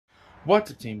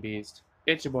What's up, Team Beast?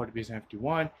 It's your boy, the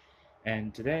Beast51,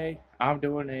 and today I'm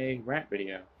doing a rant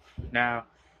video. Now,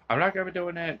 I'm not gonna be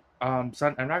doing it. I'm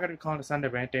not gonna be calling it Sunday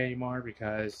Rant Day anymore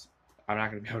because I'm not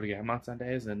gonna be able to get them on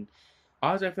Sundays. And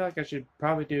honestly, I feel like I should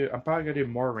probably do. I'm probably gonna do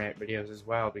more rant videos as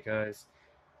well because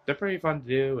they're pretty fun to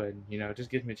do, and just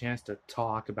gives me a chance to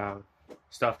talk about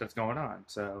stuff that's going on.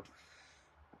 So,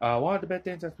 one of the big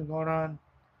things that's been going on,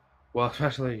 well,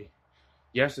 especially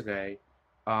yesterday,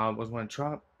 was when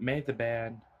Trump made the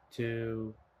ban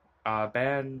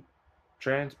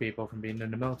trans people from being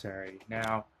in the military.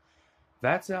 Now,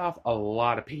 that set off a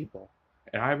lot of people.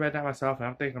 And I read that myself, and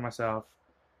I'm thinking to myself,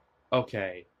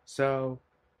 okay, so,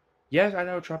 yes, I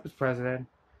know Trump is president,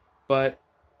 but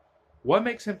what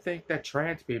makes him think that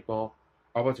trans people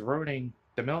are what's ruining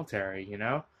the military?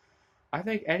 I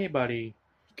think anybody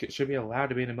should be allowed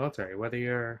to be in the military, whether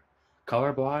you're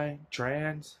colorblind,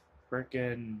 trans,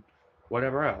 freaking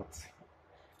whatever else.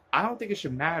 I don't think it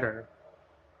should matter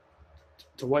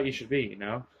to what you should be.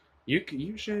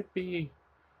 You should be,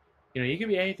 you can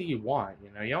be anything you want.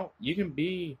 You can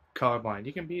be colorblind,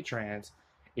 you can be trans,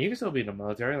 and you can still be in the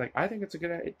military. Like I think it's a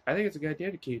good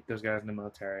idea to keep those guys in the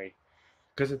military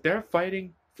because if they're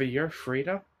fighting for your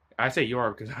freedom, I say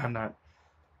your because because I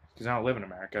don't live in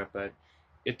America, but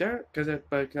if those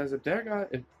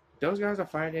guys are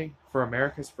fighting for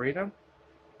America's freedom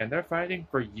and they're fighting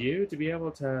for you to be able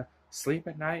to sleep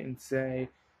at night and say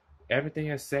everything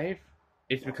is safe,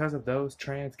 it's because of those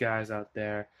trans guys out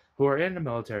there who are in the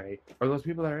military, or those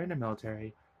people that are in the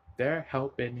military. They're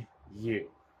helping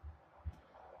you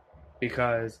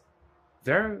because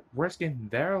they're risking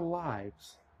their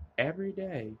lives every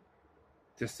day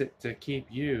to keep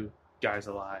you guys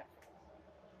alive.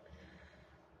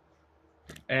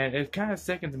 And it kind of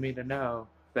sickens me to know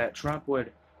that Trump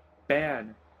would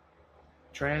ban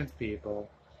trans people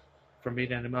from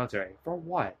being in the military. For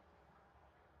what?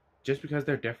 Just because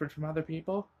they're different from other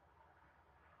people?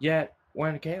 Yet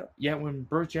when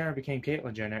Bruce Jenner became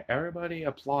Caitlyn Jenner, everybody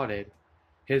applauded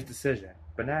his decision.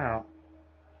 But now,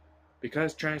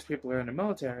 because trans people are in the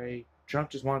military, Trump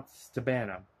just wants to ban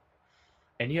them.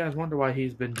 And you guys wonder why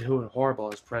he's been doing horrible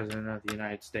as president of the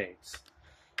United States.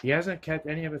 He hasn't kept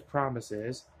any of his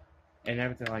promises and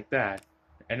everything like that.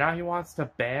 And now he wants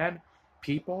to ban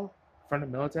people from the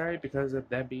military because of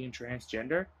them being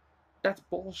transgender? That's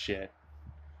bullshit.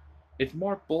 It's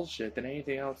more bullshit than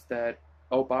anything else that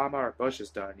Obama or Bush has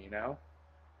done.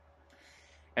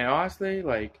 And honestly,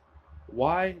 like,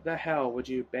 why the hell would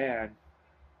you ban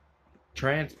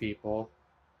trans people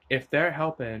if they're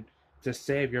helping to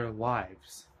save your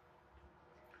lives?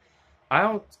 I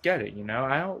don't get it.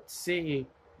 I don't see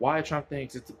why Trump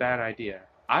thinks it's a bad idea.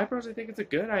 I personally think it's a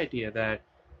good idea that,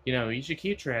 you should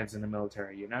keep trans in the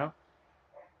military.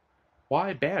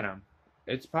 Why ban them?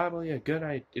 It's probably a good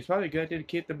idea to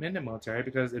keep them in the military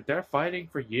because if they're fighting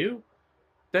for you,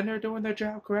 then they're doing their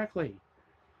job correctly.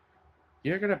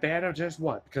 You're gonna ban them just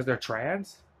what? Because they're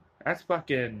trans? That's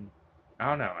fucking, I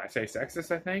don't know. I say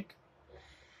sexist, I think.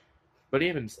 But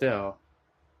even still,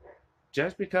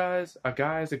 just because a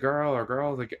guy is a girl or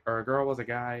a girl was a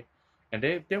guy, and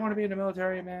they want to be in the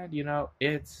military, man,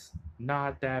 it's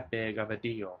not that big of a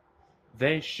deal.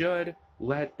 They should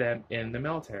let them in the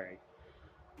military.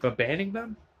 But banning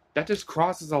them, that just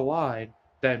crosses a line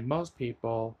that most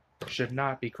people should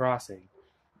not be crossing.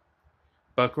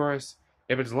 But of course,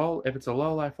 if it's a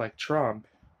low life like Trump,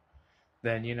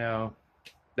 then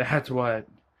that's what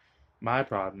my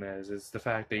problem is. It's the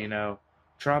fact that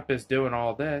Trump is doing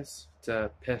all this to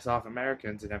piss off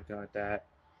Americans and everything like that.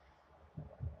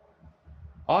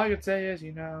 All I can say is,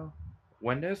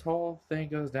 when this whole thing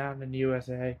goes down in the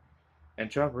USA and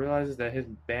Trump realizes that his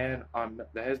ban on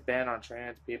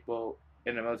trans people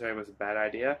in the military was a bad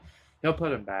idea, he'll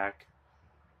put him back.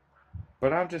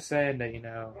 But I'm just saying that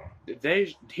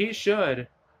he should.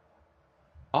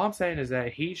 All I'm saying is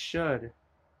that he should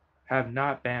have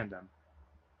not banned them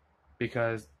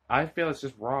because I feel it's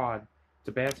just wrong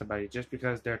to ban somebody just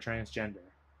because they're transgender.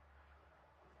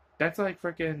 That's like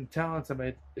freaking telling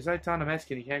somebody. It's like telling a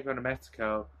Mexican he can't go to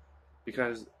Mexico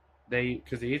because they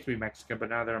used to be Mexican but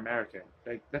now they're American.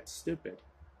 Like, that's stupid.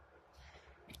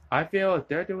 I feel if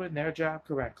they're doing their job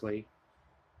correctly,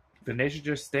 then they should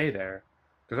just stay there.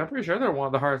 Because I'm pretty sure they're one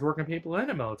of the hardest working people in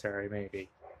the military, maybe.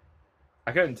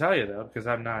 I couldn't tell you, though, because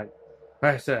I'm not.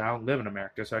 Like I said, I don't live in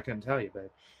America, so I couldn't tell you. But,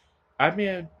 I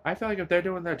mean, I feel like if they're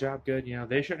doing their job good,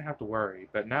 they shouldn't have to worry.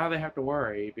 But now they have to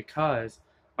worry because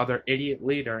of their idiot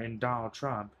leader in Donald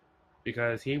Trump.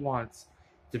 Because he wants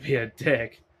to be a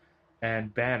dick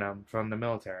and ban them from the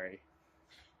military.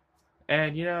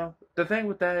 And, the thing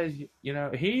with that is,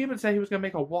 he even said he was going to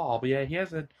make a wall, but yeah, he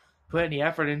hasn't put any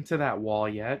effort into that wall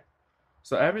yet.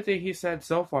 So everything he said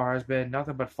so far has been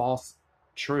nothing but false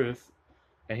truth,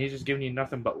 and he's just giving you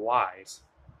nothing but lies.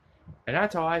 And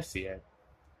that's how I see it.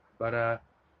 But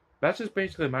that's just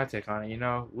basically my take on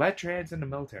it. Let trans in the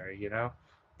military.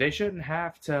 They shouldn't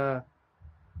have to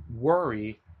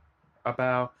worry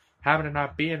about having to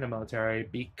not be in the military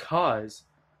because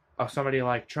of somebody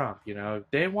like Trump. If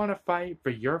they want to fight for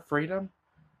your freedom,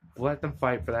 let them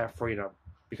fight for that freedom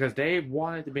because they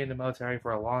wanted to be in the military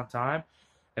for a long time,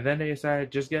 and then they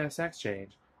decided just get a sex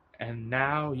change, and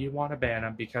now you want to ban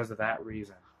them because of that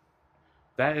reason.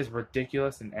 That is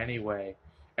ridiculous in any way,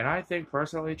 and I think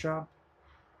personally, Trump,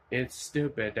 it's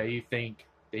stupid that you think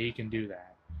that you can do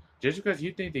that. Just because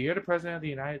you think that you're the president of the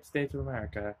United States of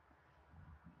America,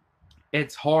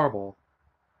 it's horrible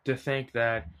to think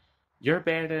that you're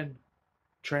banning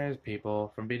trans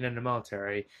people from being in the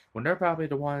military when they're probably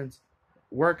the ones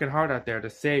working hard out there to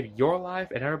save your life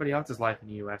and everybody else's life in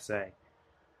the USA.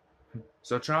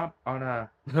 So Trump, on a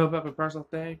little bit of a personal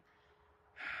thing,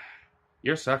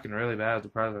 you're sucking really bad as the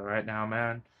president right now,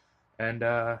 man.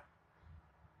 And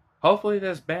hopefully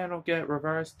this ban will get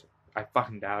reversed. I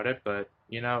fucking doubt it, but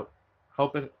we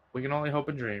can only hope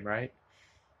and dream, right?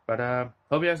 But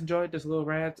hope you guys enjoyed this little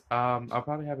rant. I'll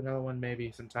probably have another one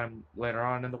maybe sometime later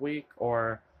on in the week,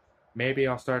 or maybe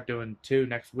I'll start doing 2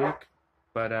 next week.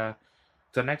 But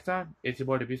till next time, it's your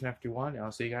boy the Beast 51, and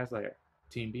I'll see you guys later.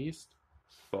 Team Beast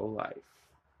for life.